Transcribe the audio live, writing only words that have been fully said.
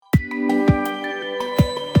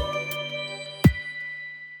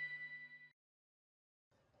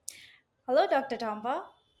Hello, Dr. Tompa.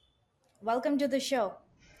 Welcome to the show.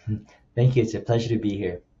 Thank you. It's a pleasure to be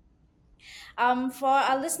here. For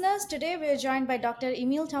our listeners, today we are joined by Dr.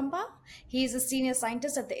 Emil Tompa. He is a senior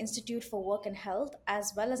scientist at the Institute for Work and Health,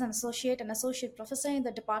 as well as an associate and associate professor in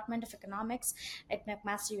the Department of Economics at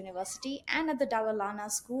McMaster University and at the Dalla Lana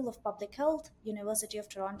School of Public Health, University of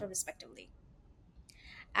Toronto, respectively.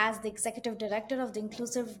 As the executive director of the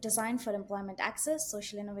Inclusive Design for Employment Access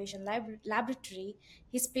Social Innovation Laboratory,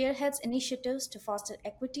 he spearheads initiatives to foster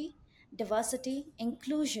equity, diversity,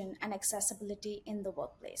 inclusion, and accessibility in the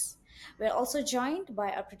workplace. We're also joined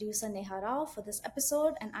by our producer Neha Rao for this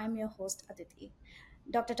episode, and I'm your host Aditi.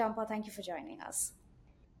 Dr. Tampa, thank you for joining us.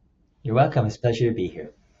 You're welcome. It's a pleasure to be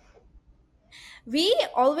here. We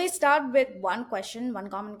always start with one question, one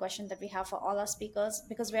common question that we have for all our speakers,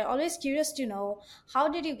 because we're always curious to know how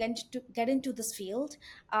did you get into this field?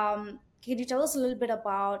 Can you tell us a little bit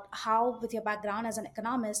about how, with your background as an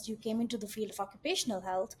economist, you came into the field of occupational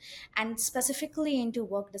health and specifically into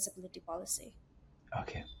work disability policy?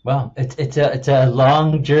 Okay. Well, it's a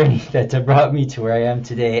long journey that brought me to where I am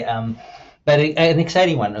today. But an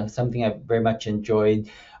exciting one. Something I very much enjoyed.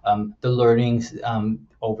 The learnings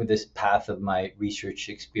over this path of my research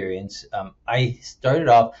experience. I started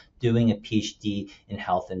off doing a PhD in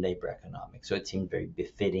health and labor economics, so it seemed very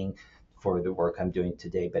befitting for the work I'm doing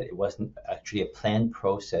today. But it wasn't actually a planned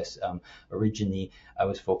process. Originally, I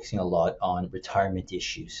was focusing a lot on retirement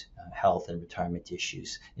issues, health and retirement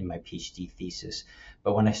issues in my PhD thesis.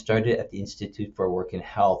 But when I started at the Institute for Work and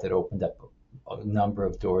Health, it opened up a number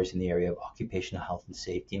of doors in the area of occupational health and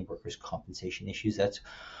safety and workers' compensation issues. That's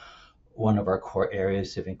one of our core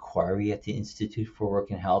areas of inquiry at the Institute for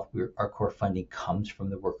Work and Health. Our core funding comes from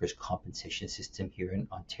the workers' compensation system here in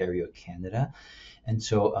Ontario, Canada. And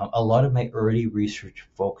so a lot of my early research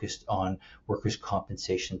focused on workers'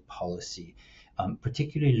 compensation policy,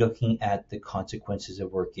 particularly looking at the consequences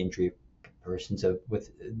of work injury persons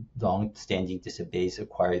with long-standing disabilities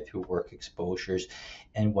acquired through work exposures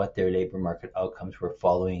and what their labor market outcomes were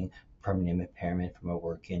following permanent impairment from a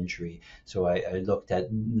work injury. So I looked at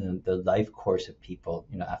the life course of people,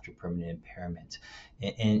 after permanent impairment,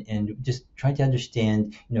 and just trying to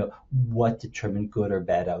understand, what determined good or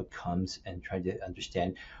bad outcomes, and trying to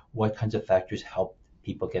understand what kinds of factors help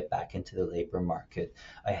people get back into the labor market.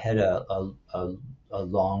 I had a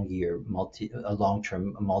long-term,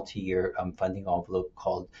 multi-year funding envelope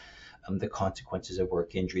called the consequences of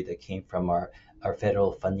work injury that came from our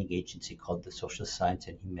federal funding agency called the Social Science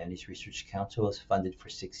and Humanities Research Council. It was funded for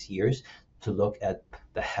 6 years to look at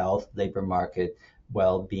the health, labor market,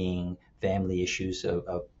 well-being, family issues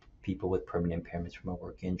of people with permanent impairments from a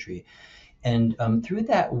work injury. And through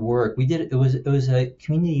that work, it was a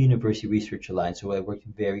community university research alliance. So I worked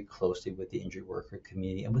very closely with the injured worker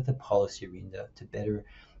community and with the policy arena to better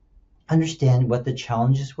understand what the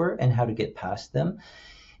challenges were and how to get past them.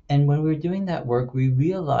 And when we were doing that work, we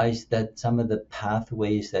realized that some of the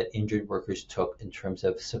pathways that injured workers took in terms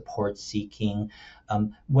of support seeking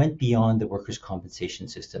went beyond the workers' compensation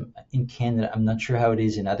system. In Canada, I'm not sure how it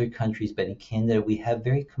is in other countries, but in Canada, we have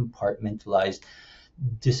very compartmentalized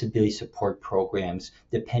disability support programs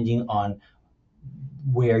depending on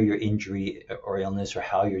where your injury or illness or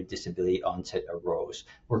how your disability onset arose.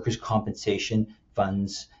 Workers' compensation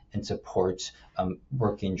funds and supports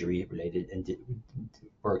work injury related and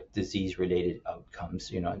work disease related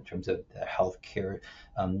outcomes, in terms of the healthcare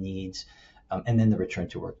needs, and then the return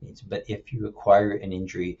to work needs. But if you acquire an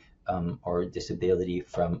injury or disability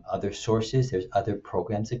from other sources, there's other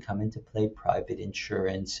programs that come into play, private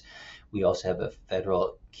insurance. We also have a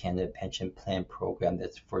federal Canada Pension Plan program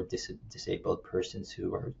that's for disabled persons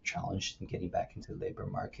who are challenged in getting back into the labor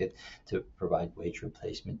market to provide wage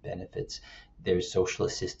replacement benefits. There's social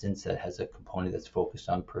assistance that has a component that's focused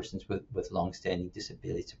on persons with long-standing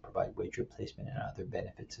disabilities to provide wage replacement and other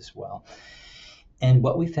benefits as well. And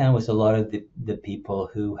what we found was a lot of the people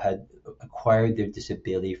who had acquired their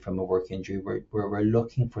disability from a work injury were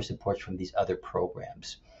looking for support from these other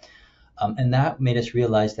programs. And that made us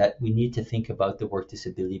realize that we need to think about the work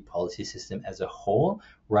disability policy system as a whole,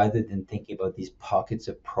 rather than thinking about these pockets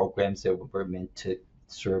of programs that were meant to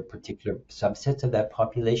serve particular subsets of that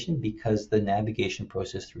population, because the navigation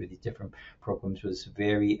process through these different programs was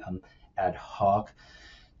very ad hoc,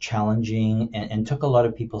 challenging, and took a lot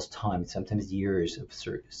of people's time, sometimes years of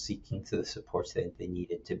seeking the supports that they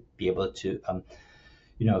needed to be able to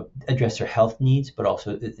address their health needs, but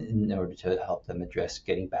also in order to help them address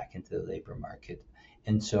getting back into the labor market.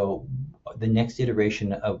 And so the next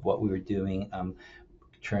iteration of what we were doing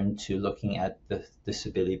turned to looking at the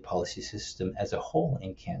disability policy system as a whole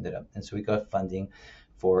in Canada. And so we got funding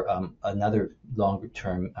for another longer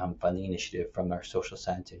term funding initiative from our Social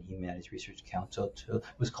Science and Humanities Research Council. It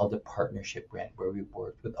was called the Partnership Grant, where we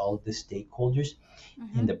worked with all of the stakeholders in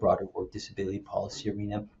Mm-hmm. the broader work disability policy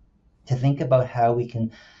arena to think about how we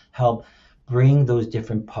can help bring those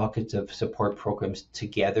different pockets of support programs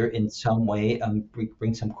together in some way,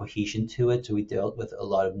 bring some cohesion to it. So we dealt with a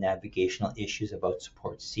lot of navigational issues about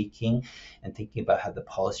support seeking and thinking about how the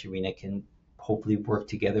policy arena can hopefully work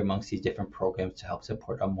together amongst these different programs to help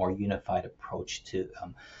support a more unified approach to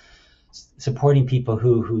supporting people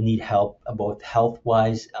who need help, both health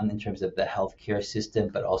wise in terms of the healthcare system,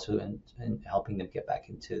 but also in helping them get back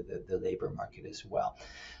into the labor market as well.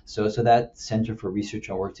 So that Center for Research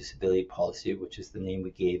on Work Disability Policy, which is the name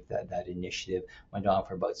we gave that initiative, went on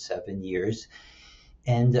for about 7 years.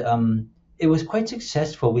 And it was quite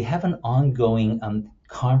successful. We have an ongoing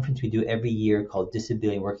conference we do every year called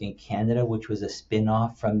Disability Working in Canada, which was a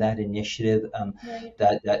spin-off from that initiative. Right.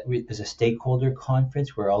 That is a stakeholder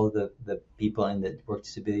conference where all of the people in the work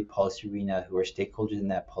disability policy arena who are stakeholders in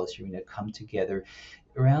that policy arena come together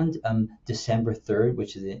around December 3rd,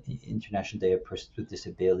 which is the International Day of Persons with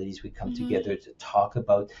Disabilities. We come Mm-hmm. together to talk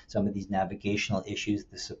about some of these navigational issues,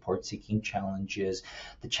 the support seeking challenges,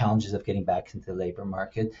 the challenges of getting back into the labor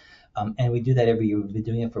market. And we do that every year. We've been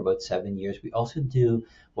doing it for about 7 years. We also do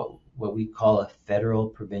what we call a federal,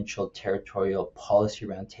 provincial, territorial policy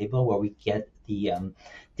roundtable, where we get the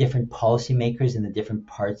different policymakers in the different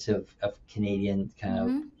parts of Canadian kind of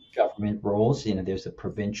Mm-hmm. government roles. There's a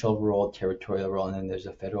provincial role, territorial role, and then there's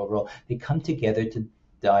a federal role. They come together to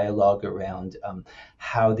dialogue around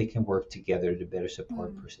how they can work together to better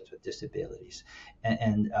support Mm-hmm. persons with disabilities.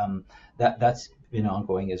 And that's been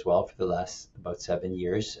ongoing as well for the last about 7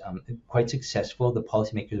 years. Quite successful. The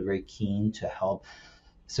policymakers are very keen to help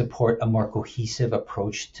support a more cohesive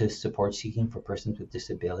approach to support seeking for persons with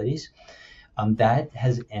disabilities. That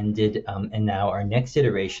has ended, and now our next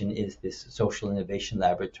iteration is this social innovation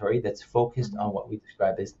laboratory that's focused on what we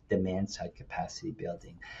describe as demand side capacity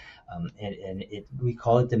building. We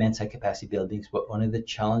call it demand side capacity building, but one of the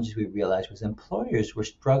challenges we realized was employers were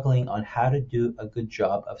struggling on how to do a good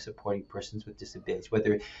job of supporting persons with disabilities,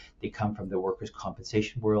 whether they come from the workers'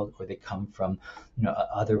 compensation world or they come from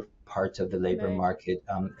other parts of the labor Right. market,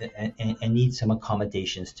 and need some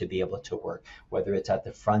accommodations to be able to work, whether it's at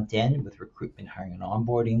the front end with recruitment, hiring, and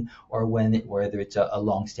onboarding, or whether it's a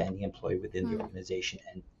long-standing employee within the Mm-hmm. organization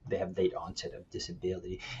and they have late onset of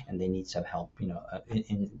disability and they need some help,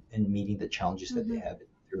 in meeting the challenges that they Mm-hmm. have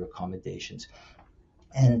through accommodations.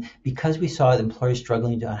 And because we saw employers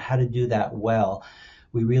struggling on how to do that well,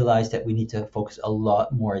 we realized that we need to focus a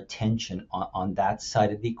lot more attention on that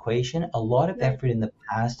side of the equation. A lot of Right. effort in the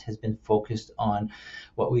past has been focused on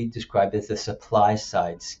what we describe as the supply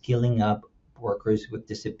side, skilling up workers with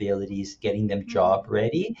disabilities, getting them job Mm-hmm.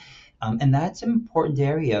 ready. And that's an important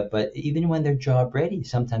area, but even when they're job ready,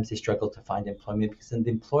 sometimes they struggle to find employment because on the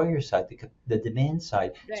employer side, the demand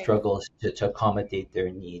side Right. struggles to accommodate their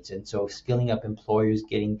needs. And so skilling up employers,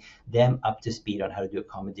 getting them up to speed on how to do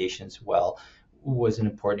accommodations well was an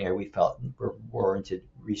important area we felt warranted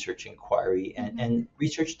research inquiry Mm-hmm. and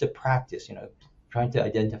research to practice, trying to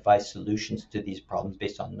identify solutions to these problems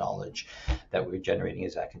based on knowledge that we're generating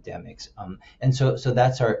as academics. And so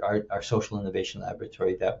that's our social innovation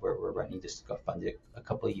laboratory that we're running. Just got funded a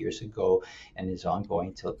couple of years ago and is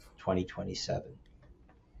ongoing till 2027.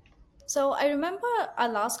 So I remember our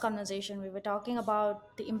last conversation, we were talking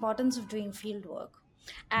about the importance of doing field work.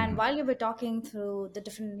 And Mhm. while you were talking through the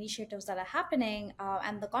different initiatives that are happening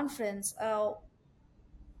and the conference,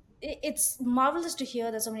 it's marvelous to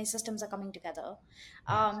hear that so many systems are coming together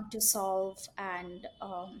Yes. to solve and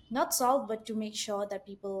not solve, but to make sure that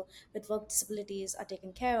people with work disabilities are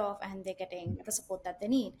taken care of and they're getting Yeah. the support that they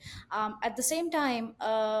need. At the same time,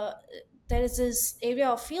 there is this area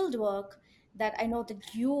of field work that I know that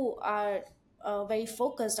you are very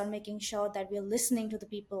focused on making sure that we're listening to the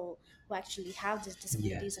people who actually have these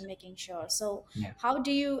disabilities and Yes. making sure. So, Yeah. how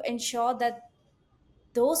do you ensure that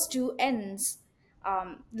those two ends,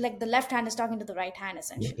 like the left hand is talking to the right hand Yeah, yeah,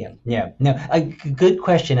 essentially? yeah. No, good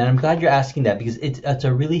question, and I'm glad you're asking that because it's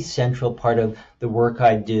a really central part of the work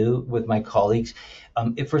I do with my colleagues.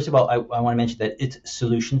 First of all, I want to mention that it's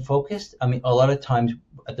solution focused. I mean, a lot of times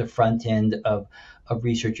at the front end of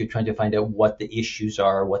research, you're trying to find out what the issues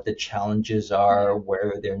are, what the challenges are, Yeah.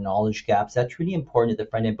 where there are knowledge gaps. That's really important at the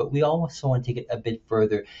front end, but we also want to take it a bit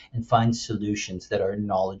further and find solutions that are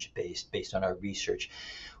knowledge based on our research.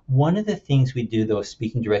 One of the things we do, though,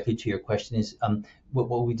 speaking directly to your question, is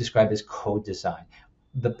what we describe as co-design.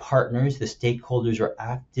 the partners, the stakeholders, are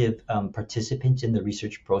active participants in the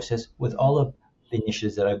research process with all of the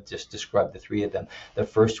initiatives that I've just described, the three of them. The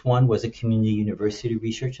first one was a Community University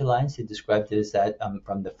Research Alliance. They described it as that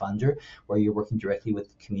from the funder, where you're working directly with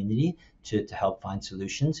the community to help find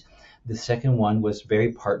solutions. The second one was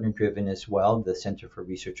very partner driven as well, the Center for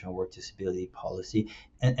Research on Work Disability Policy.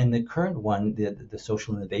 And the current one, the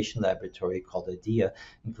Social Innovation Laboratory called IDEA,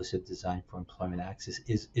 Inclusive Design for Employment Access,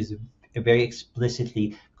 is a very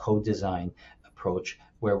explicitly co-designed approach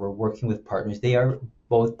where we're working with partners. They are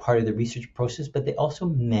both part of the research process, but they also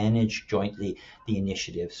manage jointly the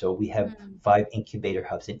initiative. So we have Mm. 5 incubator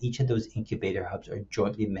hubs, and each of those incubator hubs are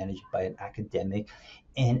jointly managed by an academic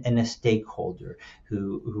and a stakeholder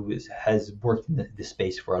has worked in the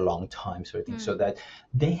space for a long time, sort of thing, so Mm. that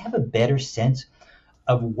they have a better sense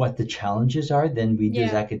of what the challenges are than we do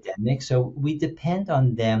as Yeah. academics. So we depend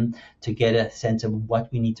on them to get a sense of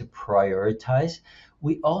what we need to prioritize.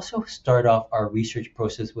 We also start off our research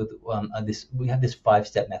process with this. We have this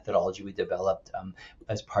 5-step methodology we developed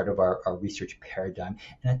as part of our research paradigm.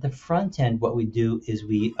 And at the front end, what we do is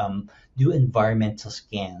we do environmental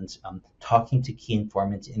scans, talking to key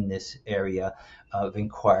informants in this area of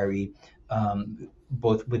inquiry,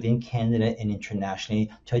 both within Canada and internationally,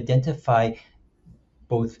 to identify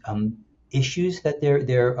both issues that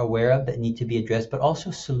they're aware of that need to be addressed, but also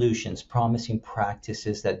solutions, promising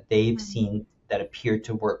practices that they've Mm. seen that appear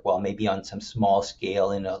to work well, maybe on some small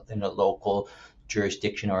scale in a local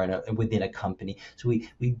jurisdiction or within a company. So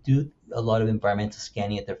we do a lot of environmental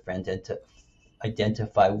scanning at the front end to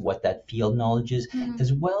identify what that field knowledge is, Mhm.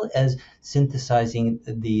 as well as synthesizing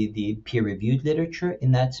the peer-reviewed literature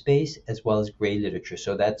in that space, as well as gray literature.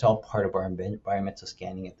 So that's all part of our environmental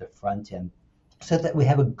scanning at the front end, so that we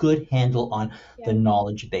have a good handle on the Yeah.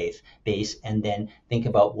 knowledge base, and then think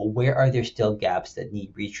about, well, where are there still gaps that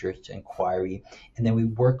need research inquiry, and then we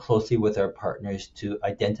work closely with our partners to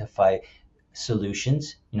identify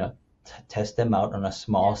solutions, test them out on a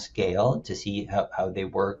small Yeah. scale to see how they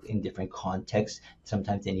work in different contexts.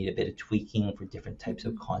 Sometimes they need a bit of tweaking for different types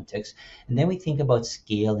of Mhm. contexts. And then we think about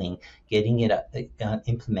scaling, getting it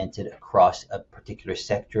implemented across a particular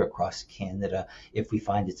sector across Canada if we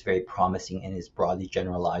find it's very promising and is broadly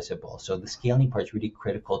generalizable. So the scaling part is really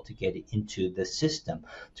critical to get it into the system,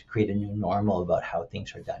 to create a new normal about how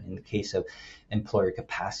things are done. In the case of employer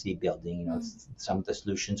capacity building, Mm. some of the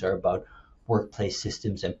solutions are about workplace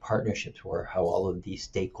systems and partnerships, where how all of these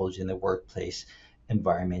stakeholders in the workplace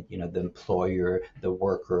environment, the employer, the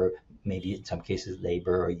worker, maybe in some cases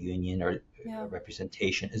labor or union or Yeah.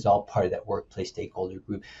 representation, is all part of that workplace stakeholder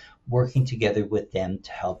group, working together with them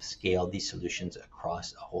to help scale these solutions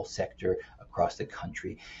across a whole sector, across the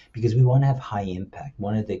country, because we want to have high impact.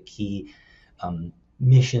 One of the key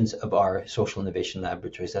missions of our social innovation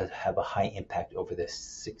laboratories that have a high impact over the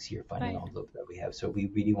 6-year funding Right. envelope that we have. So we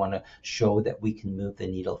really want to show that we can move the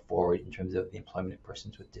needle forward in terms of the employment of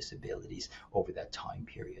persons with disabilities over that time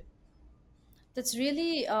period. That's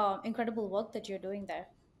really incredible work that you're doing there.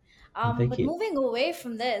 Thank But you. moving away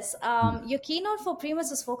from this, your keynote for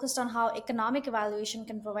Primus is focused on how economic evaluation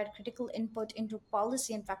can provide critical input into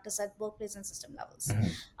policy and practice at workplace and system levels. Mhm,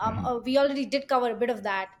 mhm. We already did cover a bit of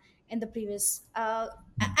that in the previous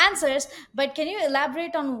answers, but can you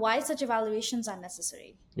elaborate on why such evaluations are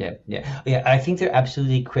necessary? Yeah, yeah, yeah. I think they're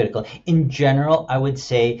absolutely critical. In general, I would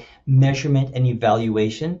say measurement and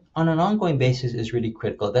evaluation on an ongoing basis is really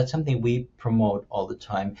critical. That's something we promote all the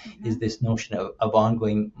time, is Hmm. this notion of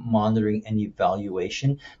ongoing monitoring and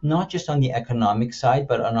evaluation, not just on the economic side,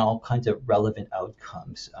 but on all kinds of relevant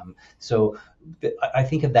outcomes. So I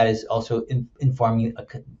think of that as also informing a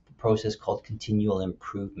process called continual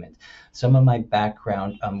improvement. Some of my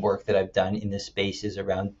background work that I've done in this space is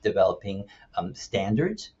around developing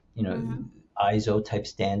standards, Hmm. ISO type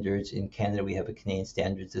standards. In Canada, we have a Canadian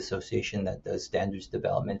Standards Association that does standards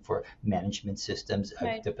development for management systems. I've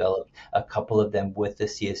Right. developed a couple of them with the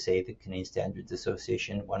CSA, the Canadian Standards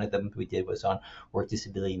Association. One of them we did was on work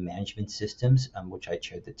disability management systems, which I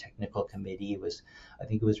chaired the technical committee. I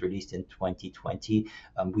think it was released in 2020.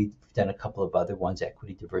 We've done a couple of other ones,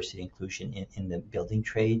 equity, diversity, inclusion in the building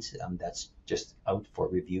trades. That's just out for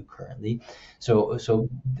review currently. So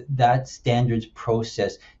that standards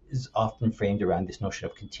process is often framed around this notion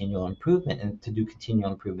of continual improvement. And to do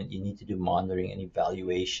continual improvement, you need to do monitoring and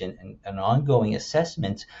evaluation and an ongoing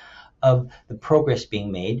assessment of the progress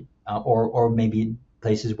being made, or maybe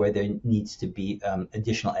places where there needs to be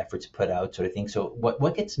additional efforts put out, sort of thing. So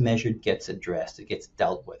what gets measured gets addressed, it gets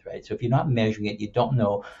dealt with, right? So if you're not measuring it, you don't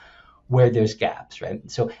know where there's gaps, right?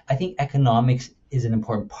 So I think economics is an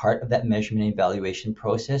important part of that measurement and evaluation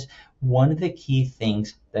process. One of the key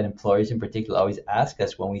things that employers in particular always ask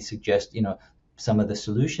us when we suggest, some of the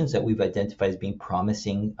solutions that we've identified as being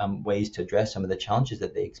promising ways to address some of the challenges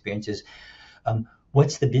that they experience is,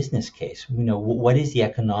 what's the business case? What is the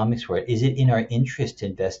economics for it? Is it in our interest to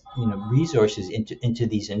invest, resources into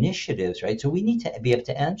these initiatives, right? So we need to be able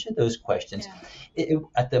to answer those questions Yeah.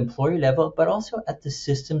 at the employer level, but also at the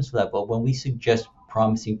systems level when we suggest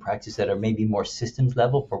promising practices that are maybe more systems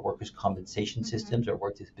level for workers' compensation Hmm. systems or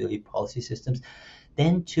work disability policy systems.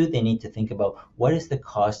 Then, too, they need to think about what is the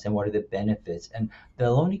cost and what are the benefits. And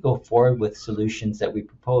they'll only go forward with solutions that we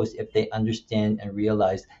propose if they understand and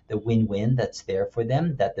realize the win win that's there for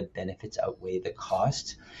them, that the benefits outweigh the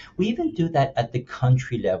costs. We even do that at the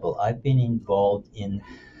country level. I've been involved in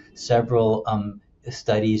several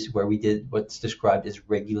studies where we did what's described as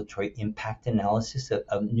regulatory impact analysis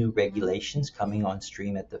of new regulations coming on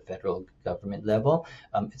stream at the federal government level.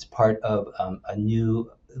 It's part of a new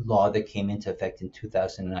law that came into effect in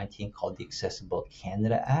 2019 called the Accessible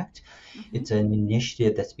Canada Act. Hmm. It's an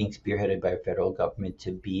initiative that's being spearheaded by our federal government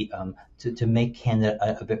to be to make Canada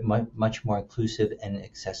a bit much more inclusive and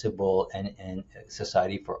accessible and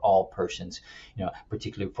society for all persons,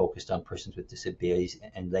 particularly focused on persons with disabilities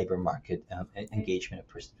and labor market Right. engagement of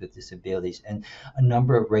persons with disabilities. And a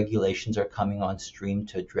number of regulations are coming on stream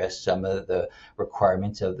to address some of the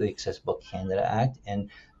requirements of the Accessible Canada Act. And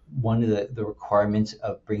one of the requirements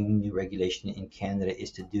of bringing new regulation in Canada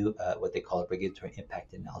is to do what they call a regulatory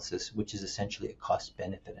impact analysis, which is essentially a cost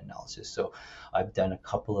benefit analysis. So I've done a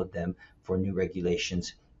couple of them for new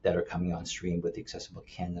regulations that are coming on stream with the Accessible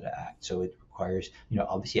Canada Act. So it requires,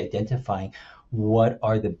 obviously identifying what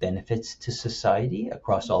are the benefits to society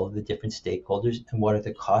across all of the different stakeholders and what are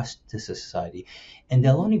the costs to society. And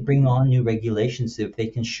they'll only bring on new regulations if they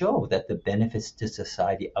can show that the benefits to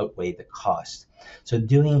society outweigh the costs. So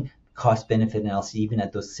doing cost benefit analysis, even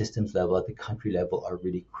at those systems level, at the country level, are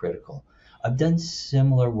really critical. I've done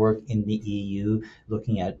similar work in the EU,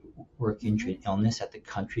 looking at work injury and Hmm. illness at the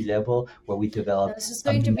country level, where we developed This is a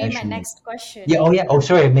going to be my measurement. next Yeah, question. oh yeah, oh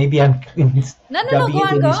sorry, maybe I'm No, no, no. jumping Go into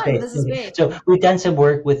on, a go new on. space. This is Okay, great. so we've done some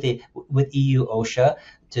work with EU OSHA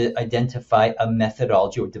to identify a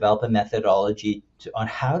methodology or develop a methodology on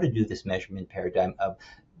how to do this measurement paradigm of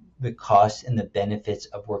the costs and the benefits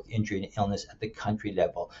of work injury and illness at the country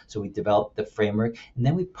level. So we developed the framework and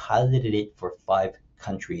then we piloted it for 5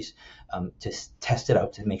 countries to test it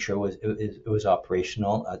out to make sure it was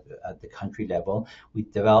operational at the country level. We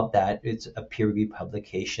developed that. It's a peer-reviewed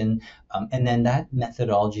publication. And then that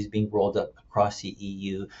methodology is being rolled up across the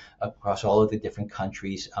EU, across all of the different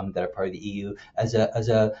countries that are part of the EU as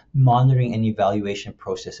a monitoring and evaluation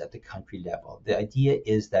process at the country level. The idea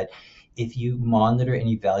is that if you monitor and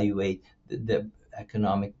evaluate the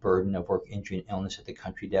economic burden of work injury and illness at the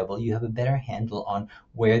country level, you have a better handle on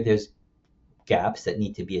where there's gaps that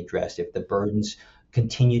need to be addressed. If the burdens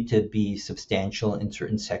continue to be substantial in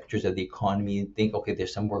certain sectors of the economy, you think, okay,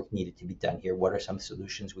 there's some work needed to be done here. What are some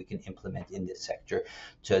solutions we can implement in this sector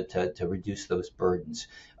to reduce those burdens?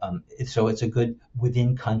 So it's a good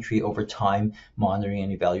within country over time monitoring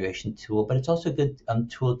and evaluation tool, but it's also a good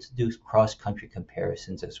tool to do cross country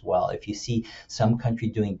comparisons as well. If you see some country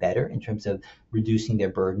doing better in terms of reducing their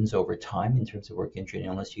burdens over time in terms of work injury and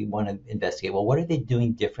illness, you want to investigate, well, what are they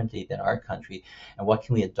doing differently than our country, and what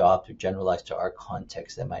can we adopt or generalize to our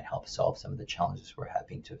context that might help solve some of the challenges we're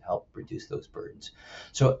having to help reduce those burdens.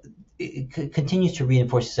 So it continues to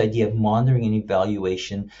reinforce this idea of monitoring and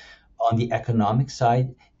evaluation on the economic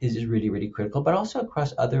side is really, really critical, but also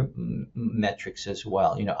across other metrics as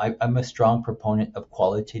well. I'm a strong proponent of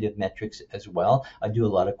qualitative metrics as well. I do a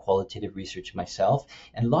lot of qualitative research myself,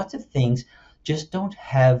 and lots of things just don't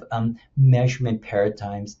have measurement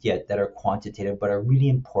paradigms yet that are quantitative, but are really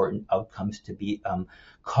important outcomes to be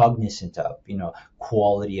cognizant of.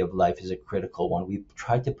 Quality of life is a critical one. We've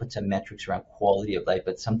tried to put some metrics around quality of life,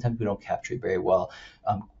 but sometimes we don't capture it very well.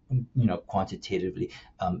 Quantitatively,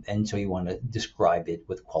 and so you want to describe it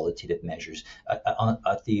with qualitative measures.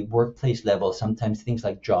 At the workplace level, sometimes things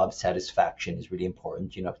like job satisfaction is really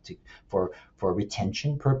important. For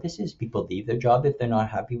retention purposes, people leave their job if they're not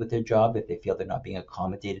happy with their job, if they feel they're not being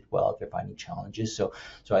accommodated well, if they're finding challenges. So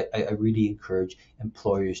I really encourage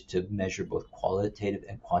employers to measure both qualitative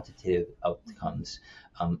and quantitative outcomes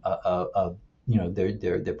of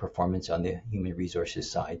their performance on the human resources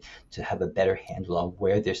side to have a better handle on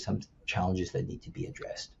where there's some challenges that need to be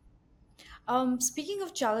addressed. Speaking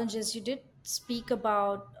of challenges, you did speak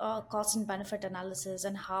about cost and benefit analysis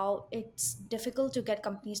and how it's difficult to get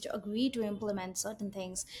companies to agree to implement certain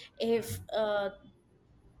things if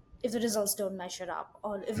if the results don't measure up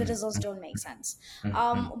or if the results Mhm, don't make sense.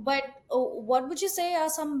 mhm. But what would you say are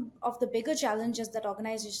some of the bigger challenges that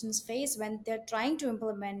organizations face when they're trying to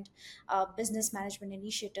implement business management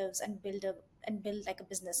initiatives and build like a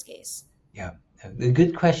business case? Yeah, a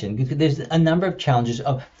good question. There's a number of challenges.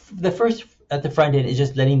 The first at the front end is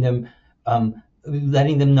just letting them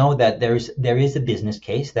know that there is a business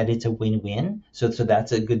case, that it's a win-win. So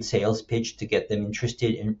that's a good sales pitch to get them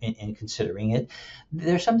interested in considering it.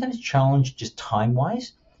 They're sometimes challenged just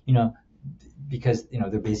time-wise, you know, because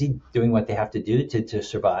they're busy doing what they have to do to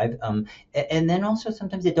survive. And then also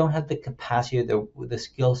sometimes they don't have the capacity or the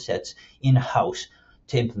skill sets in house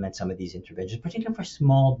to implement some of these interventions, particularly for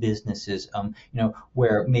small businesses,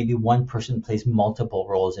 where maybe one person plays multiple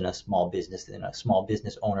roles in a small business. And a small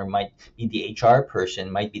business owner might be the HR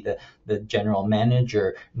person, might be the general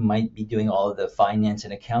manager, might be doing all of the finance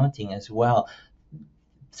and accounting as well.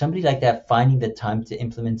 Somebody like that finding the time to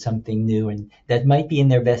implement something new and that might be in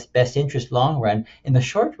their best interest long run, in the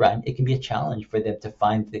short run it can be a challenge for them to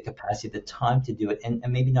find the capacity, the time to do it, and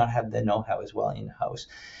maybe not have the know-how as well in house.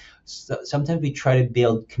 So sometimes we try to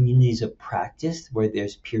build communities of practice where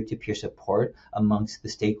there's peer-to-peer support amongst the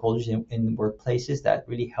stakeholders in workplaces. That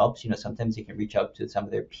really helps. Sometimes they can reach out to some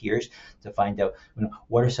of their peers to find out,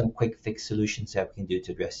 what are some quick fix solutions that we can do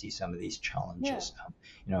to address some of these Yeah. challenges.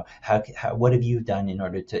 What have you done in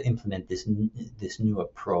order to implement this new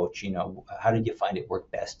approach? How did you find it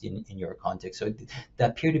worked best in your context? So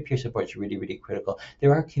that peer-to-peer support is really, really critical.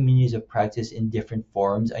 There are communities of practice in different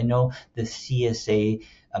forums. I know the CSA,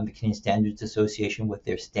 the Canadian Standards Association, with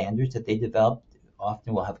their standards that they developed,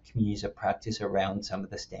 often will have communities of practice around some of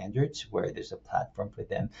the standards where there's a platform for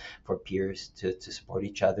them, for peers to support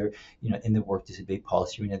each other. In the work disability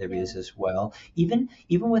policy arena, there Yeah. is as well. Even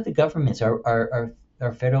with the governments, our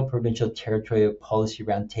federal, provincial, territorial policy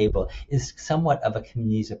roundtable is somewhat of a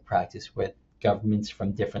communities of practice where governments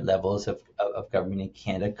from different levels of government in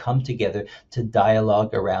Canada come together to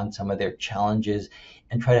dialogue around some of their challenges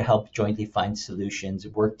and try to help jointly find solutions,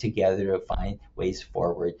 work together to find ways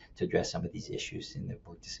forward to address some of these issues in the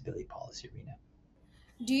work disability policy arena.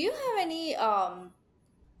 Do you have any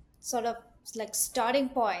sort of like starting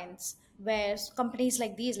points where companies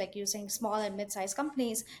like these, like you're saying, small and mid-sized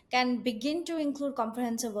companies, can begin to include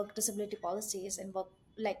comprehensive work disability policies in work,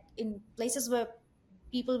 like in places where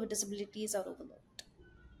people with disabilities are overlooked?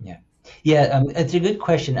 Yeah. Yeah, it's a good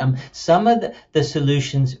question. Some of the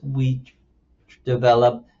solutions we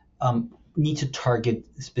develop need to target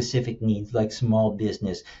specific needs like small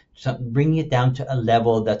business, so bringing it down to a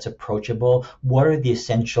level that's approachable. What are the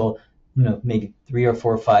essential, maybe three or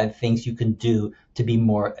four or five things you can do to be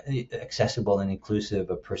more accessible and inclusive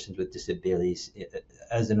of persons with disabilities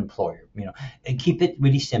as an employer, and keep it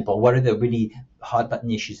really simple. What are the really hot button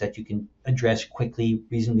issues that you can address quickly,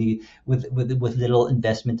 reasonably, with little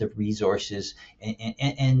investment of resources,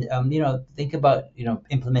 and think about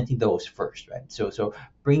implementing those first, right? So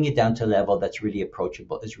bring it down to a level that's really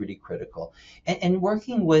approachable is really critical, and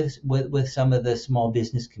working with some of the small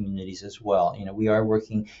business communities as well. We are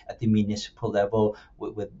working at the municipal level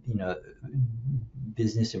with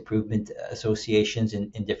business improvement associations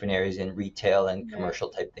in different areas, in retail and Right. commercial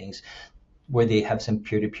type things, where they have some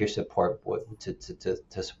peer-to-peer support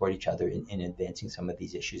to support each other in advancing some of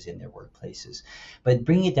these issues in their workplaces. But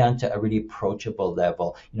bring it down to a really approachable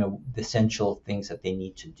level, the essential things that they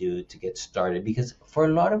need to do to get started. Because for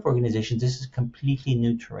a lot of organizations, this is completely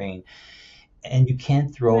new terrain, and you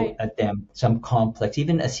can't throw Right. at them some complex.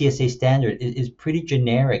 Even a CSA standard is pretty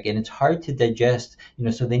generic and it's hard to digest.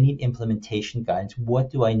 So they need implementation guidance.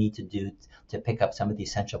 What do I need to do to pick up some of the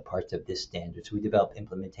essential parts of this standard? So we develop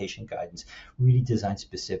implementation guidance really designed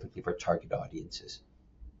specifically for target audiences.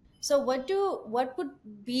 So what would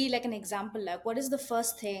be like an example, like what is the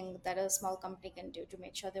first thing that a small company can do to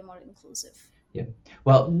make sure they're more inclusive? Yeah.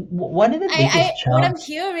 Well, one of the biggest What challenges. I'm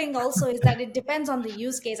hearing also is that it depends on the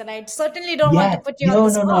use case, and I certainly don't want Yeah, to put you on no,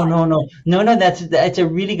 the no, no, spot. no, no, no, no. That's a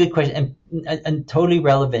really good question, and totally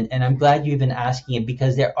relevant. And I'm glad you've been asking it,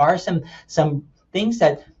 because there are some things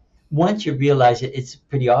that once you realize it, it's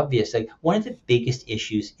pretty obvious. Like, one of the biggest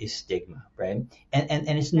issues is stigma, right?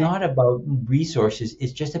 And it's Right. not about resources.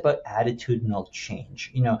 It's just about attitudinal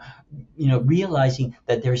change. Realizing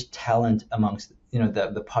that there's talent amongst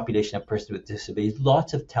the population of persons with disabilities,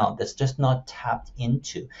 lots of talent that's just not tapped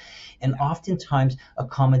into. And oftentimes,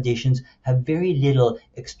 accommodations have very little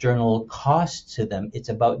external cost to them. It's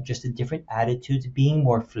about just a different attitude, being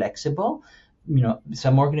more flexible.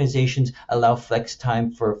 Some organizations allow flex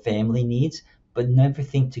time for family needs, but never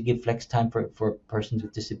think to give flex time for persons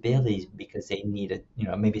with disabilities because they need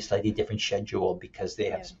a maybe a slightly different schedule because they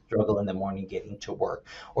have Yeah. struggle in the morning getting to work,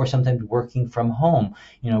 or sometimes working from home.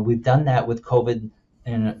 We've done that with COVID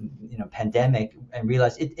and pandemic, and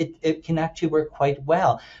realized it can actually work quite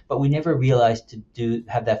well, but we never realized to do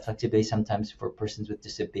have that flexibility sometimes for persons with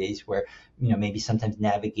disabilities, where maybe sometimes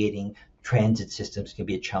navigating transit systems can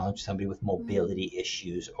be a challenge, somebody with Mm. mobility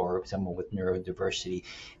issues or someone with neurodiversity,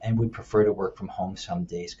 and would prefer to work from home some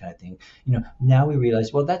days, kind of thing. Now we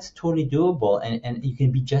realize, well, that's totally doable, and you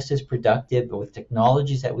can be just as productive, but with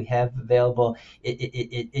technologies that we have available,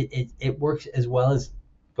 it works as well as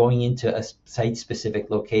going into a site specific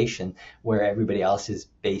location where everybody else is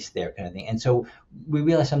based there, kind of thing. And so we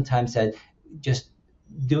realize sometimes that just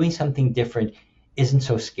doing something different isn't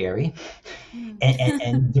so scary, Mm.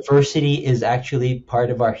 and diversity is actually part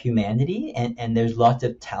of our humanity, and there's lots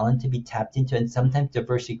of talent to be tapped into, and sometimes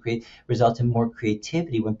diversity results in more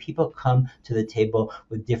creativity. When people come to the table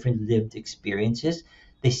with different lived experiences,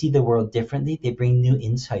 they see the world differently, they bring new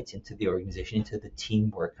insights into the organization, into the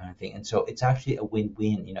teamwork, kind of thing. And so it's actually a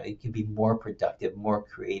win-win. It can be more productive, more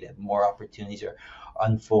creative, more opportunities are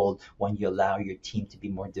unfold when you allow your team to be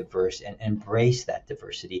more diverse and embrace that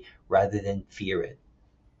diversity rather than fear it.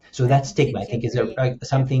 So I that stigma, I completely think, is agree. Yeah.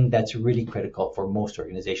 something that's really critical for most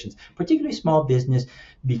organizations, particularly small business,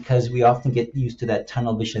 because we often get used to that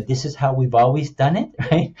tunnel vision. This is how we've always done it,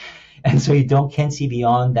 right? And so you don't can see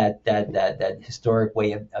beyond that historic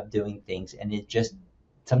way of doing things, and it just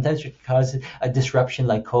sometimes it causes a disruption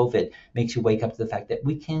like COVID, makes you wake up to the fact that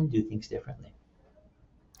we can do things differently.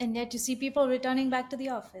 And yet you see people returning back to the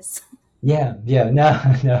office. Yeah, yeah.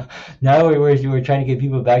 Now, now we're trying to get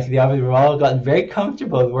people back to the office. We've all gotten very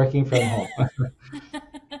comfortable with working from home.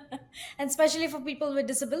 And especially for people with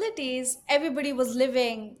disabilities, everybody was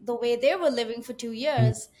living the way they were living for 2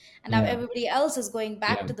 years, and now Yeah, everybody else is going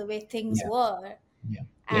back yeah, to the way things yeah, were, yeah,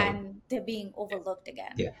 yeah. and they're being overlooked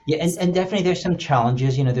again. Yeah, yeah, and So definitely there's some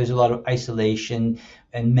challenges. There's a lot of isolation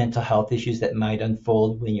and mental health issues that might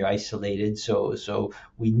unfold when you're isolated. So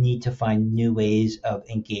we need to find new ways of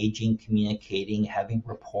engaging, communicating, having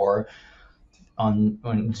rapport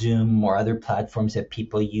on Zoom or other platforms that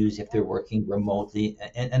people use if they're working remotely,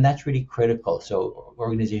 and that's really critical. So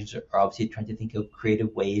organizations are obviously trying to think of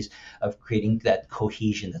creative ways of creating that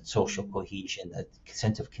cohesion, that social mm, cohesion, that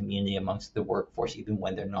sense of community amongst the workforce, even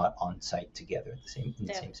when they're not on site together in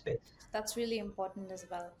the yeah, same space. that's really important as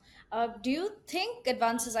well. Do you think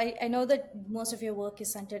advances? I know that most of your work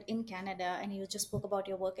is centered in Canada, and you just spoke about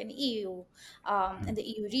your work in EU, in the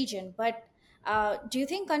EU region. But do you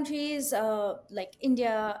think countries like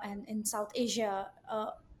India and in South Asia,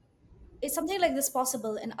 is something like this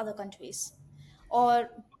possible in other countries? Or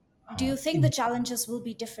do Uh, you think the challenges will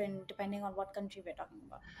be different depending on what country we're talking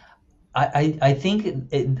about? I think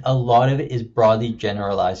a lot of it is broadly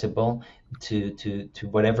generalizable to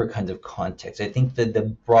whatever kind of context. I think that the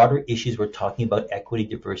broader issues we're talking about, equity,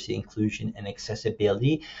 diversity, inclusion, and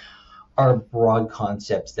accessibility, are broad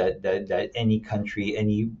concepts that any country,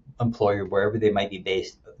 any employer, wherever they might be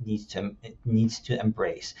based, needs to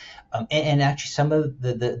embrace. And actually, some of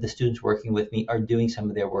the students working with me are doing some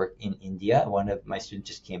of their work in India. One of my students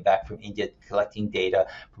just came back from India collecting data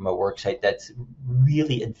from a work site that's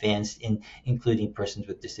really advanced in including persons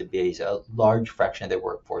with disabilities. A large fraction of their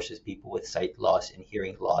workforce is people with sight loss and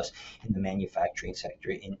hearing loss in the manufacturing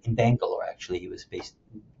sector in Bangalore. Actually, he was based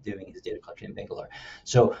doing his data collection in Bangalore.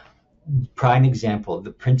 So prime example,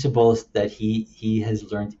 the principles that he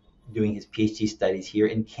has learned doing his PhD studies here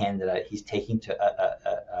in Canada, he's taking to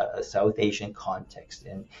a South Asian context,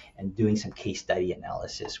 and doing some case study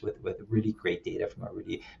analysis with really great data from a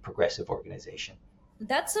really progressive organization.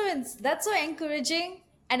 That's so encouraging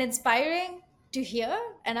and inspiring to hear,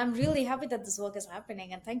 and I'm really happy that this work is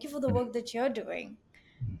happening. And thank you for the work that you're doing.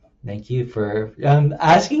 Thank you for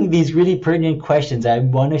asking these really pertinent questions. I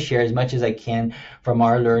want to share as much as I can from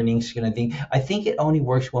our learnings, kind of thing. I think it only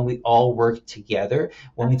works when we all work together.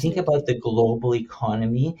 When we think about Absolutely. the global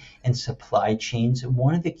economy and supply chains,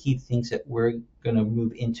 one of the key things that we're going to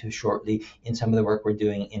move into shortly in some of the work we're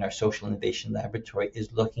doing in our social innovation laboratory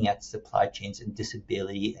is looking at supply chains and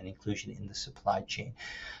disability and inclusion in the supply chain.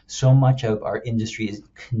 So much of our industry is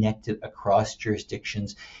connected across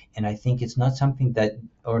jurisdictions, and I think it's not something that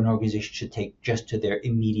or an organization should take just to their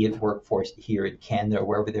immediate workforce here in Canada or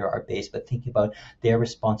wherever they are based, but think about their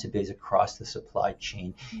responsibilities across the supply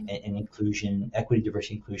chain, Mm. and inclusion, equity,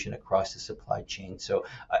 diversity, inclusion across the supply chain. So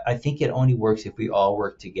I think it only works if we all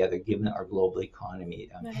work together, given our global economy.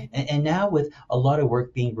 Right. And now with a lot of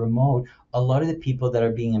work being remote, a lot of the people that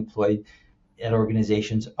are being employed at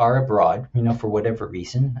organizations are abroad, for whatever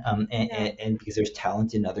reason, Yeah. and because there's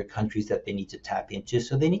talent in other countries that they need to tap into.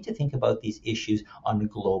 So they need to think about these issues on a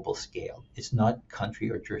global scale. It's not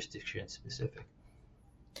country or jurisdiction specific.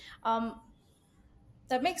 Um,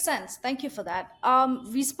 That makes sense. Thank you for that.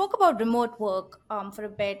 We spoke about remote work for a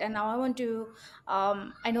bit, and now I want to.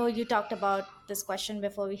 I know you talked about this question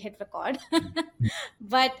before we hit record,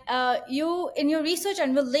 but you, in your research,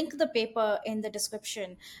 and we'll link the paper in the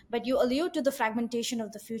description, but you allude to the fragmentation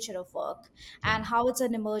of the future of work Yeah. and how it's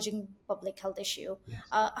an emerging public health issue. Yes.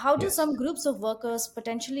 How do Yes. some groups of workers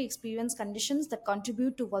potentially experience conditions that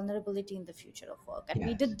contribute to vulnerability in the future of work? And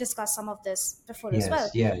we Yes. did discuss some of this before as well.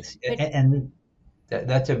 Yes. Yes. But And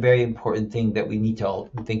that's a very important thing that we need to all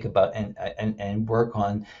think about and work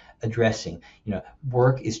on addressing.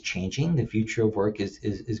 Work is changing. The future of work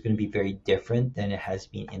is going to be very different than it has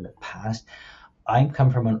been in the past. I come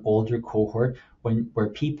from an older cohort where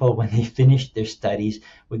people, when they finished their studies,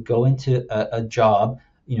 would go into a job,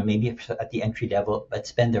 maybe at the entry level, but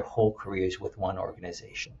spend their whole careers with one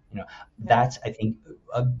organization. yeah. That's, I think,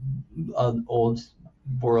 a, an old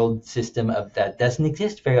world system of that doesn't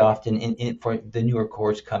exist very often for the newer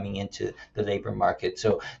cohorts coming into the labor market.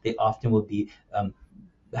 So they often will be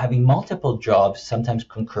having multiple jobs, sometimes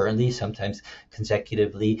concurrently, sometimes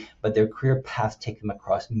consecutively, but their career paths take them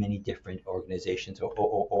across many different organizations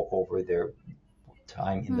over their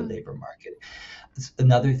time in the Hmm. labor market.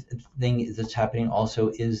 Another thing that's happening also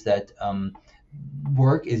is that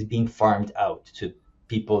work is being farmed out to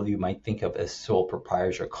people you might think of as sole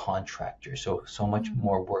proprietors or contractors. So much Hmm.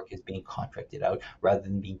 more work is being contracted out rather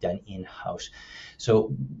than being done in-house.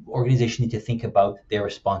 So organizations need to think about their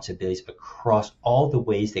responsibilities across all the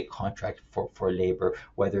ways they contract for labor,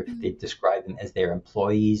 whether they describe them as their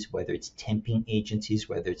employees, whether it's temping agencies,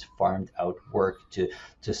 whether it's farmed out work to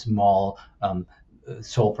small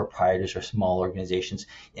sole proprietors or small organizations,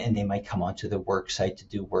 and they might come onto the work site to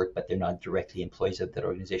do work, but they're not directly employees of that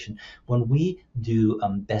organization. When we do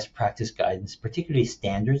best practice guidance, particularly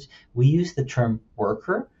standards, we use the term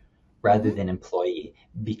worker rather Hmm. than employee,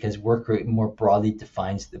 because worker more broadly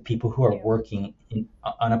defines the people who are Yeah. working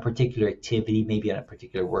on a particular activity, maybe on a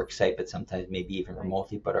particular work site, but sometimes maybe even Right.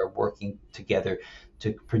 remotely, but are working together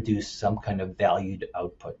to produce some kind of valued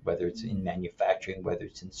output, whether it's in manufacturing, whether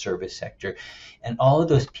it's in service sector. And all of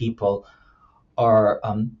those people are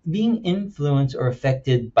being influenced or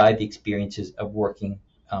affected by the experiences of working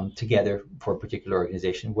together for a particular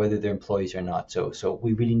organization, whether they're employees or not. So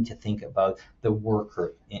we really need to think about the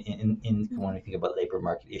worker in when we think about labor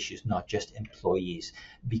market issues, not just employees,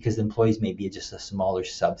 because employees may be just a smaller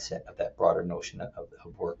subset of that broader notion of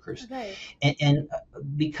workers. Right. And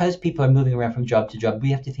because people are moving around from job to job,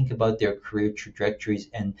 we have to think about their career trajectories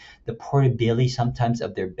and the portability sometimes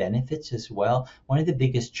of their benefits as well. One of the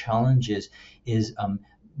biggest challenges is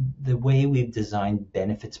the way we've designed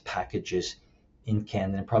benefits packages in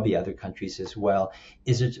Canada and probably other countries as well,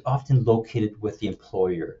 is it's often located with the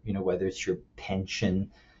employer. Whether it's your pension,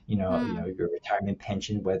 Hmm. your retirement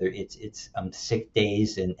pension, whether it's sick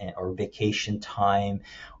days and or vacation time,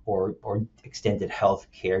 or extended health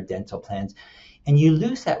care, dental plans. And you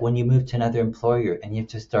lose that when you move to another employer and you have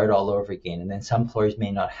to start all over again. And then some employers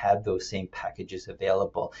may not have those same packages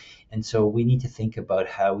available. And so we need to think about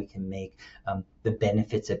how we can make the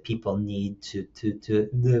benefits that people need to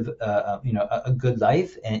live a good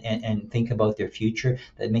life and think about their future,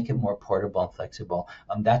 that make it more portable and flexible.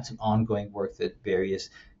 That's an ongoing work that various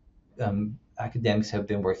academics have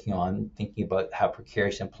been working on, thinking about how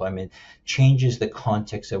precarious employment changes the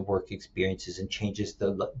context of work experiences and changes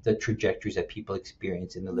the trajectories that people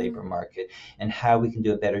experience in the labor Hmm. market, and how we can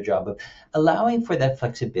do a better job of allowing for that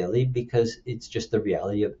flexibility, because it's just the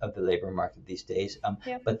reality of the labor market these days.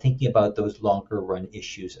 Yeah. But thinking about those longer run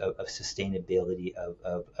issues of sustainability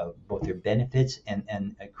of both their benefits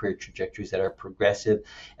and career trajectories that are progressive,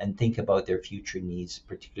 and think about their future needs,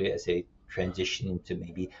 particularly as they transition into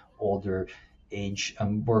maybe older age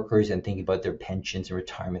workers, and thinking about their pensions and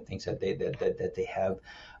retirement things that they have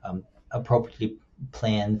appropriately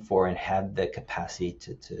planned for and have the capacity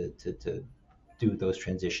to do those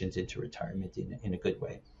transitions into retirement in a good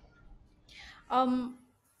way. Um,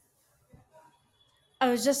 I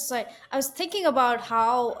was just like, I was thinking about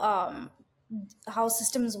how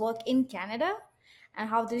systems work in Canada, and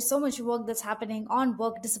how there's so much work that's happening on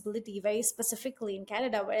work disability very specifically in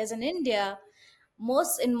Canada, whereas in India,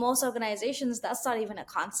 most organizations that's not even a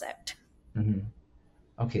concept. Mm-hmm.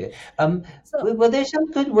 Okay. So, Well, there's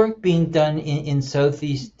some good work being done in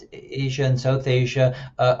Southeast Asia and South Asia.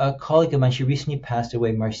 A colleague of mine, she recently passed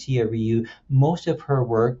away, Marcia Ryu. Most of her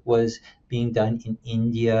work was being done in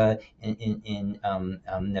India, in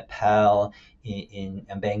Nepal, in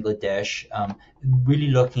Bangladesh, really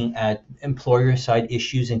looking at employer side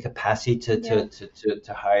issues and capacity yeah.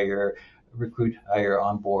 to hire, recruit, hire,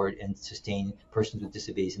 onboard, and sustain persons with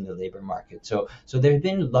disabilities in the labor market. So there's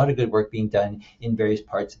been a lot of good work being done in various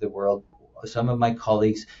parts of the world. Some of my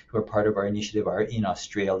colleagues who are part of our initiative are in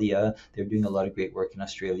Australia. They're doing a lot of great work in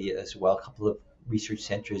Australia as well. A couple of research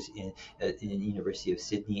centers in University of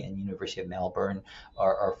Sydney and University of Melbourne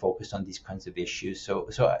are focused on these kinds of issues. So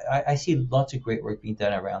I see lots of great work being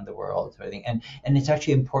done around the world. So I think, and it's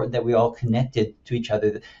actually important that we all connected to each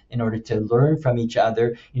other in order to learn from each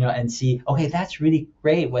other, and see, okay, that's really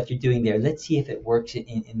great what you're doing there. Let's see if it works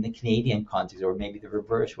in the Canadian context, or maybe the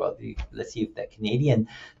reverse. Well, let's see if that Canadian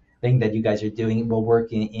thing that you guys are doing will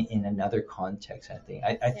work in another context. I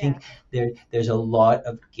Yeah. think there's a lot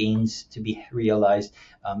of gains to be realized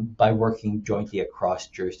by working jointly across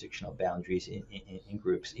jurisdictional boundaries in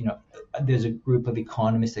groups. There's a group of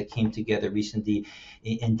economists that came together recently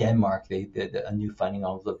in Denmark. A new funding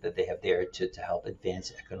envelope that they have there to help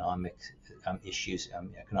advance economics issues,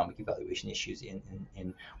 economic evaluation issues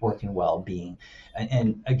in work and well-being.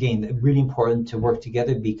 And again, really important to work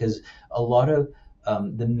together, because a lot of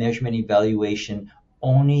the measurement evaluation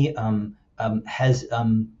only has,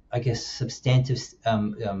 I guess, substantive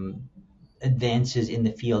advances in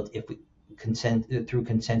the field if we through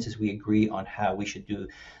consensus we agree on how we should do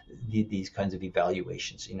these kinds of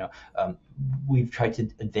evaluations. We've tried to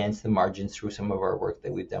advance the margins through some of our work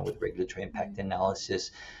that we've done with regulatory impact analysis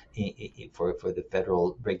for the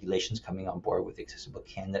federal regulations coming on board with the Accessible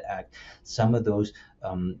Canada Act. Some of those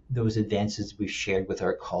advances we've shared with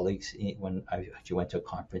our colleagues when I actually went to a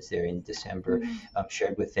conference there in December, Mhm.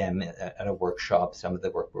 shared with them at a workshop some of the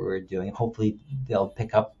work we were doing. Hopefully they'll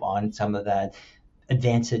pick up on some of that,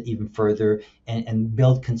 advance it even further, and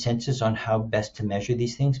build consensus on how best to measure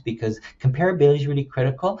these things, because comparability is really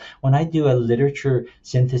critical. When I do a literature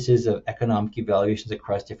synthesis of economic evaluations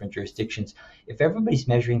across different jurisdictions, if everybody's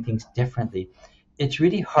measuring things differently, it's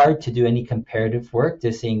really hard to do any comparative work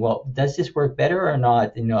to saying, well, does this work better or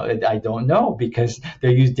not? I don't know, because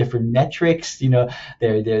they use different metrics.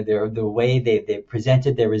 The way they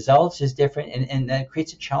presented their results is different, and that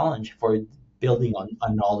creates a challenge for building on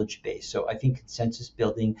a knowledge base. So I think consensus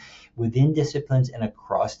building within disciplines and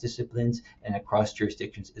across disciplines and across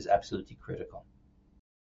jurisdictions is absolutely critical.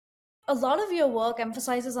 A lot of your work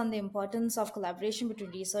emphasizes on the importance of collaboration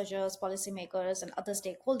between researchers, policymakers, and other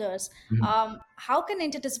stakeholders. Mhm. How can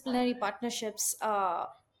interdisciplinary partnerships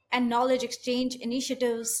and knowledge exchange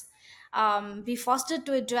initiatives be fostered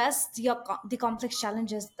to address the complex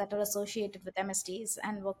challenges that are associated with MSTs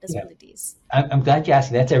and work Yeah. disabilities? I'm glad you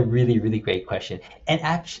asked. That's a really, really great question, and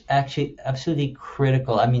actually, absolutely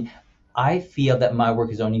critical. I mean, I feel that my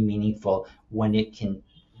work is only meaningful when it can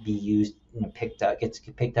be used, picked up, gets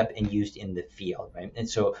picked up and used in the field, right? And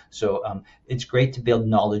so it's great to build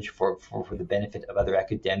knowledge for the benefit of other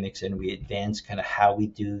academics, and we advance kind of how we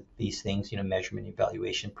do these things. Measurement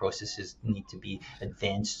evaluation processes need to be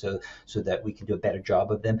advanced so that we can do a better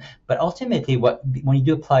job of them. But ultimately, when you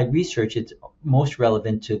do applied research, it's most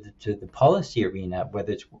relevant to the policy arena,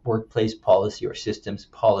 whether it's workplace policy or systems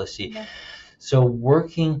policy. Yeah. So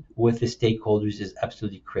working with the stakeholders is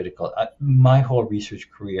absolutely critical. My whole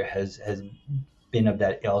research career has been of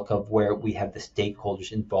that ilk, of where we have the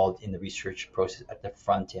stakeholders involved in the research process at the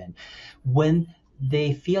front end. When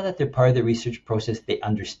they feel that they're part of the research process, they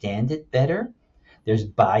understand it better. There's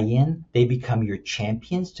buy-in. They become your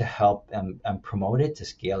champions to help promote it, to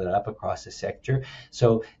scale it up across the sector.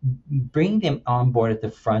 So bringing them on board at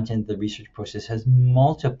the front end of the research process has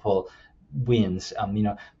multiple wins.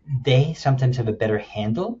 They sometimes have a better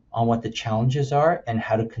handle on what the challenges are and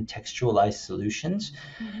how to contextualize solutions.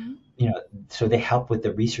 Mhm. you know, so they help with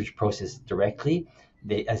the research process directly.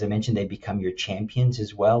 As I mentioned, they become your champions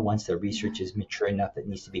as well once the research is mature enough that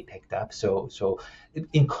needs to be picked up. So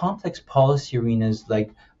in complex policy arenas like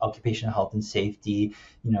occupational health and safety,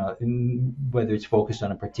 whether it's focused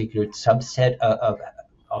on a particular subset of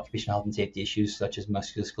occupational health and safety issues such as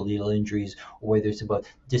musculoskeletal injuries, or whether it's about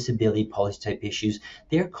disability policy type issues,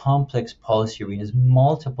 they're complex policy arenas,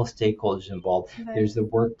 multiple stakeholders involved. Right. There's the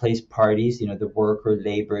workplace parties, the worker,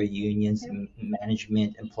 labor, unions, Yep.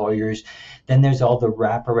 management, employers. Then there's all the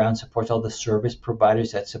wraparound supports, all the service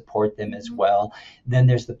providers that support them as Mhm. well. Then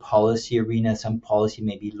there's the policy arena. Some policy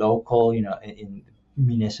may be local, in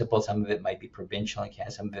municipal, some of it might be provincial in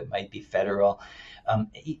Canada, some of it might be federal.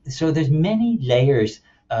 So there's many layers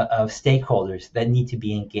of stakeholders that need to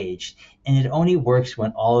be engaged, and it only works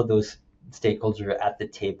when all of those stakeholders are at the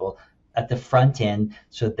table at the front end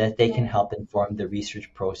so that they can Right. help inform the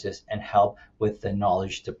research process and help with the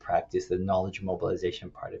knowledge to practice, the knowledge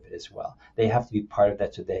mobilization part of it as well. They have to be part of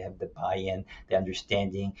that so they have the buy-in, the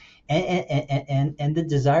understanding, and the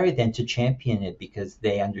desire then to champion it because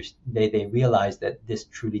they realize that this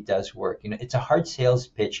truly does work. It's a hard sales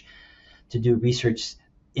pitch to do research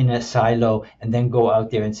in a silo and then go out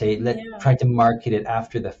there and say let Yeah. try to market it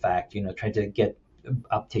after the fact, try to get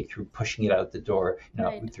uptake through pushing it out the door,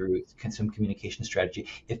 Right. through some communication strategy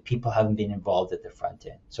if people haven't been involved at the front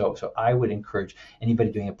end. So I would encourage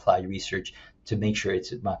anybody doing applied research to make sure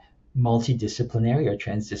it's multidisciplinary or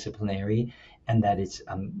transdisciplinary, and that it's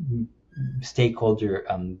stakeholder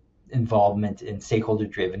involvement in stakeholder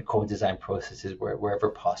driven co-design processes wherever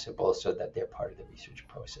possible so that they're part of the research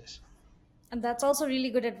process. And that's also really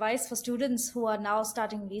good advice for students who are now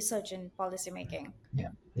starting research in policymaking. Yeah,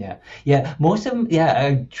 yeah, yeah. Most of them,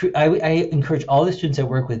 yeah. I encourage all the students that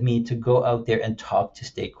work with me to go out there and talk to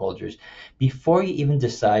stakeholders before you even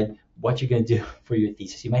decide what you're going to do for your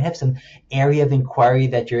thesis. You might have some area of inquiry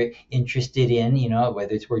that you're interested in,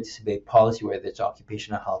 whether it's work disability policy, whether it's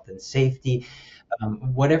occupational health and safety,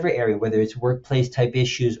 whatever area, whether it's workplace type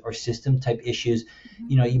issues or system type issues.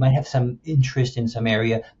 You might have some interest in some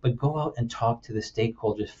area, but go out and talk to the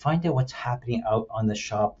stakeholders. Find out what's happening out on the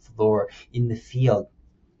shop floor, in the field.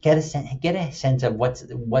 Get a sense of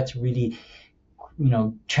what's really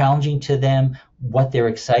challenging to them, what they're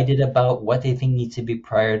excited about, what they think needs to be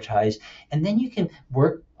prioritized, and then you can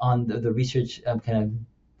work on the research kind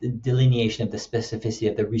of delineation of the specificity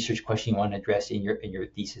of the research question you want to address in your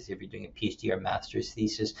thesis if you're doing a PhD or master's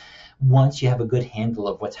thesis. Once you have a good handle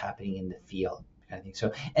of what's happening in the field, I think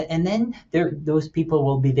so, and then those people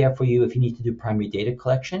will be there for you if you need to do primary data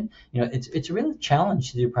collection. It's a real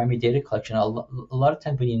challenge to do primary data collection. A lot of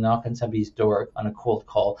times when you knock on somebody's door on a cold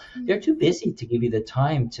call, they're too busy to give you the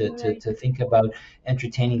time Right. to think about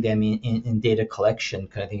entertaining them in data collection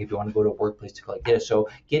kind of thing if you want to go to a workplace to collect data. So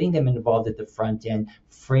getting them involved at the front end,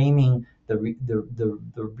 framing the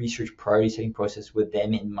research priority setting process with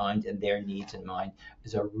them in mind and their needs in mind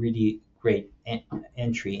is a really great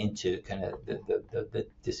entry into kind of the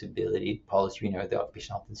disability policy or the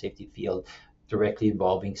occupational health and safety field, directly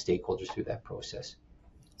involving stakeholders through that process.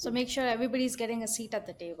 So make sure everybody's getting a seat at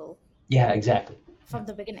the table Yeah, exactly. Yeah. from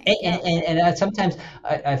the beginning. And, Yeah. and, and, and sometimes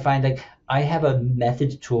I find like I have a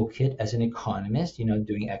methods toolkit as an economist,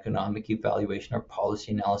 doing economic evaluation or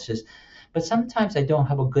policy analysis. But sometimes I don't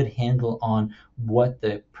have a good handle on what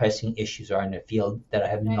the pressing issues are in the field that I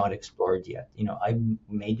have Right. not explored yet. I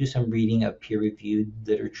may do some reading of peer-reviewed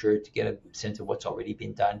literature to get a sense of what's already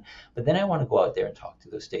been done, but then I want to go out there and talk to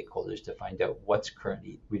those stakeholders to find out what's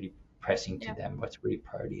currently really pressing to Yeah. them, what's really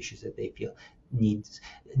priority issues that they feel needs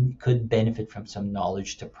could benefit from some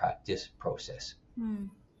knowledge to practice process. Hmm.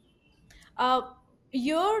 Uh,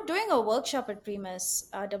 you're doing a workshop at Primus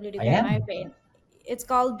I WDBI My am. Brain. It's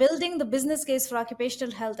called Building the Business Case for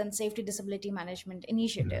Occupational Health and Safety Disability Management Mhm.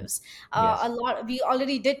 Initiatives. A Yes. lot. We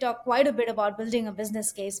already did talk quite a bit about building a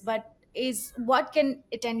business case, but is what can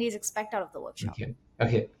attendees expect out of the workshop? Okay.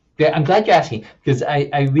 Okay. Yeah, I'm glad you're asking because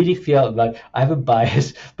I really feel like I have a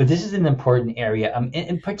bias, but this is an important area.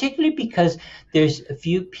 And particularly because there's a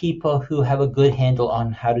few people who have a good handle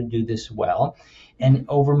on how to do this well. Hmm. And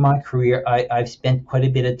over my career, I've spent quite a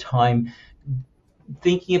bit of time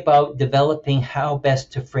thinking about developing how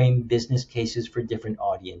best to frame business cases for different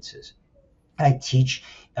audiences. I teach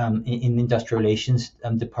in the industrial relations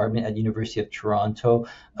department at the University of Toronto,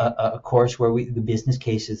 a course where the business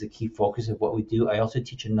case is a key focus of what we do. I also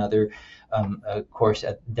teach another course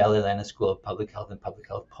at Dell Atlanta School of Public Health and Public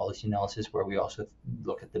Health Policy Analysis, where we also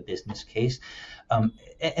look at the business case.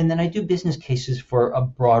 And then I do business cases for a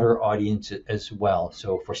broader audience as well,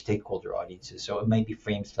 so for stakeholder audiences. So it might be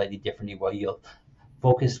framed slightly differently, where you'll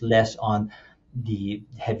focus less on the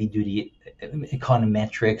heavy duty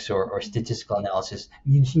econometrics or statistical analysis.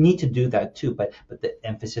 You need to do that too, but the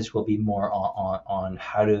emphasis will be more on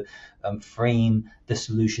how to frame the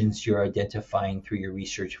solutions you're identifying through your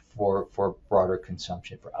research for broader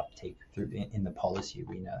consumption, for uptake through in the policy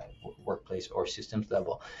arena, workplace or systems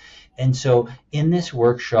level. And so in this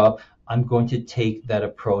workshop, I'm going to take that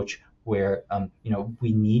approach where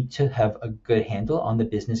we need to have a good handle on the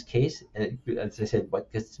business case. As I said,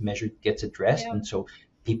 what gets measured gets addressed, Yeah. and so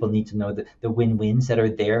people need to know the win-wins that are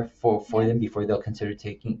there for Yeah. them before they'll consider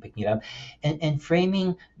picking it up, and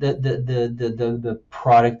framing the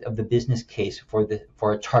product of the business case for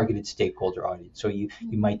a targeted stakeholder audience. So you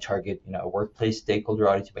Mhm. might target, a workplace stakeholder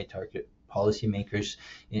audience, you might target policymakers,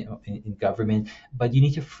 in government, but you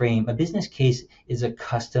need to frame a business case is a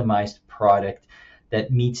customized product that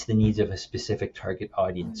meets the needs of a specific target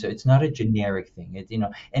audience. So Mhm. it's not a generic thing.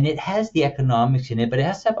 And it has the economics in it, but it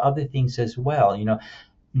has to have other things as well. You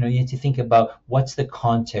need to think about what's the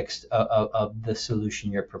context of the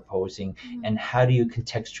solution you're proposing, and Mhm. how do you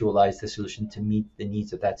contextualize the solution to meet the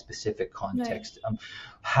needs of that specific Right. context.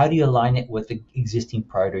 How do you align it with the existing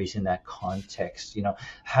priorities in that context?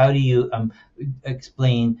 How do you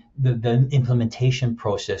explain the implementation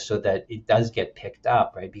process so that it does get picked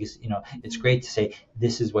up, right? Because it's Mhm. great to say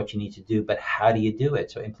this is what you need to do, but how do you do it?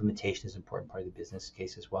 So implementation is an important part of the business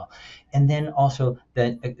case as well. And then also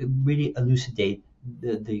that really elucidate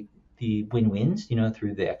the win-wins,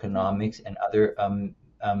 through the Mhm. economics and other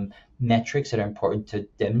metrics that are important to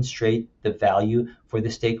demonstrate the value for the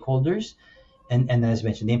stakeholders. And as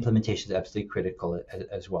mentioned, the implementation is absolutely critical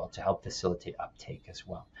as well to help facilitate uptake as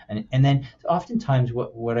well. And then oftentimes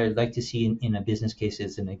what I'd like to see in a business case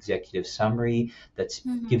is an executive summary that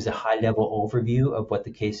gives a Mhm. high level overview of what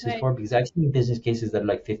the case is Right. for, because I've seen business cases that are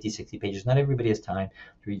like 50, 60 pages. Not everybody has time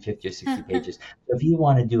to read 50 or 60 pages. So if you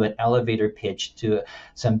want to do an elevator pitch to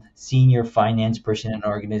some senior finance person in an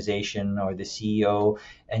organization or the CEO,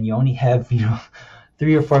 and you only have,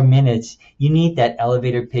 3 or 4 minutes, you need that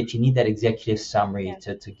elevator pitch, you need that executive summary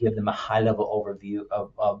Yeah. to give them a high level overview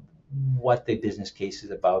of what the business case is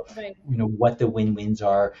about, Right. what the win-wins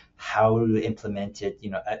are, how to implement it,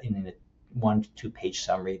 in a 1 to 2 page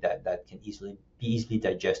summary that can be easily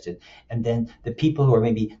digested. And then the people who are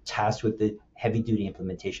maybe tasked with the heavy duty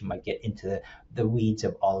implementation might get into the weeds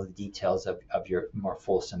of all of the details of your more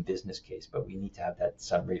fulsome business case. But we need to have that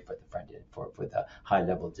summary for the front end for the high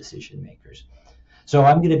level decision makers. So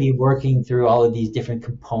I'm going to be working through all of these different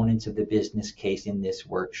components of the business case in this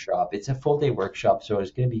workshop. It's a full day workshop, so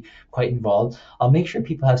it's going to be quite involved. I'll make sure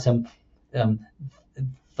people have some um,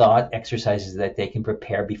 thought exercises that they can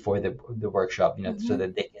prepare before the workshop, so Mhm.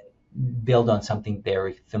 that they can build on something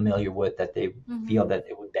they're familiar with, that they feel Mhm. that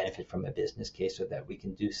it would benefit from a business case, so that we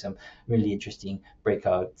can do some really interesting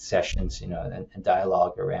breakout sessions, and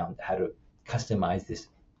dialogue around how to customize this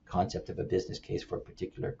concept of a business case for a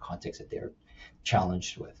particular context that they're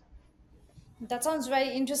challenged with. That sounds very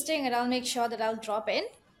interesting, and I'll make sure that I'll drop in.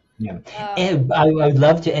 Yeah, Uh, and I would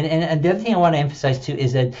love to. And the other thing I want to emphasize too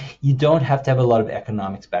is that you don't have to have a lot of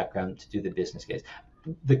economics background to do the business case.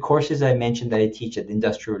 The courses I mentioned that I teach at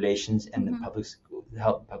Industrial Relations and the mhm. Public School,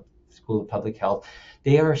 School of Public Health,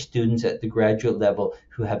 they are students at the graduate level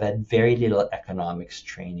who have had very little economics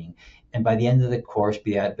training. And by the end of the course,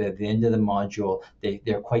 by the end of the module,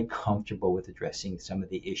 they're quite comfortable with addressing some of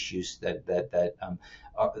the issues that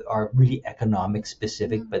are really economic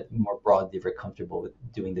specific, Mhm. but more broadly, very comfortable with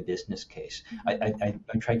doing the business case.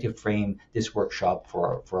 I'm trying to frame this workshop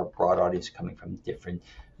for a broad audience coming from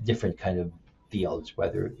different kind of fields,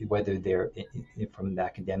 whether they're from the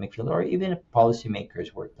academic field or even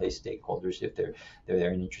policymakers, workplace stakeholders, if they're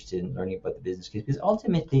there and interested in learning about the business case. Because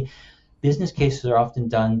ultimately, business cases are often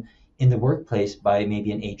done in the workplace by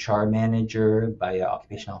maybe an HR manager, by an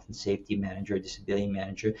occupational health and safety manager, disability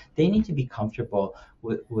manager. They need to be comfortable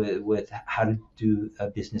with how to do a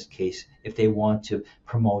business case if they want to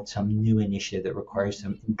promote some new initiative that requires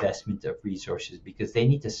some investment of resources, because they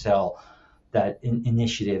need to sell that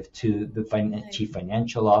initiative to the Right. chief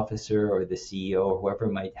financial officer or the CEO or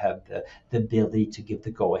whoever might have the ability to give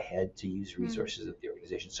the go ahead to use Hmm. resources of the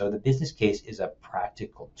organization. So the business case is a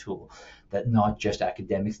practical tool that not just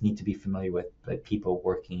academics need to be familiar with, but people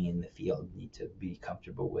working in the field need to be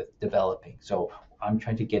comfortable with developing. So I'm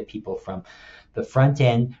trying to get people from the front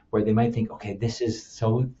end where they might think, okay, this is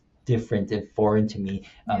so different and foreign to me.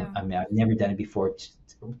 Yeah. I mean, I've never done it before.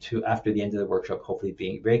 To after the end of the workshop, hopefully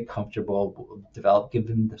being very comfortable, give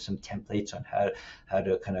them some templates on how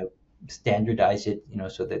to kind of standardize it,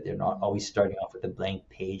 so that they're not always starting off with a blank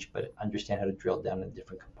page, but understand how to drill down the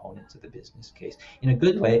different components of the business case in a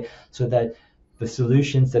good way, so that the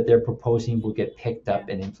solutions that they're proposing will get picked Yeah. up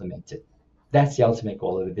and implemented. That's the ultimate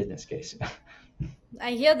goal of the business case.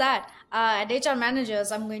 I hear that. At HR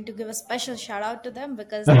managers, I'm going to give a special shout out to them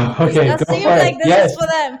because this Okay, does go seem for like it. this is Yes, for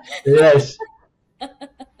them. yes.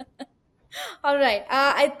 All right.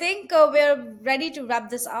 I think we're ready to wrap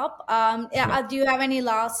this up. Yeah. Yeah. Do you have any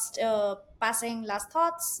last passing last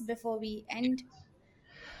thoughts before we end?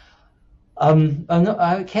 No,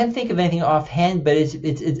 I can't think of anything offhand, but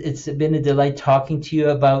it's been a delight talking to you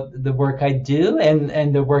about the work I do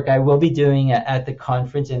and the work I will be doing at the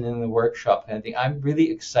conference and in the workshop kind of thing. I'm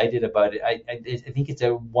really excited about it. I think it's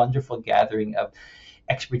a wonderful gathering of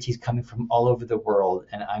expertise coming from all over the world,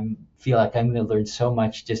 and I feel like I'm going to learn so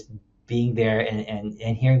much just being there and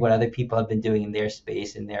hearing what other people have been doing in their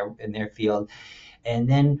space in their field, and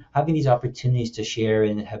then having these opportunities to share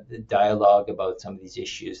and have the dialogue about some of these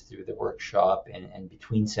issues through the workshop and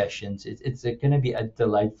between sessions. It's going to be a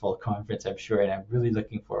delightful conference, I'm sure, and I'm really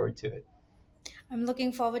looking forward to it. I'm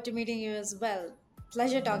looking forward to meeting you as well.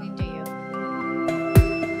 Pleasure talking to you.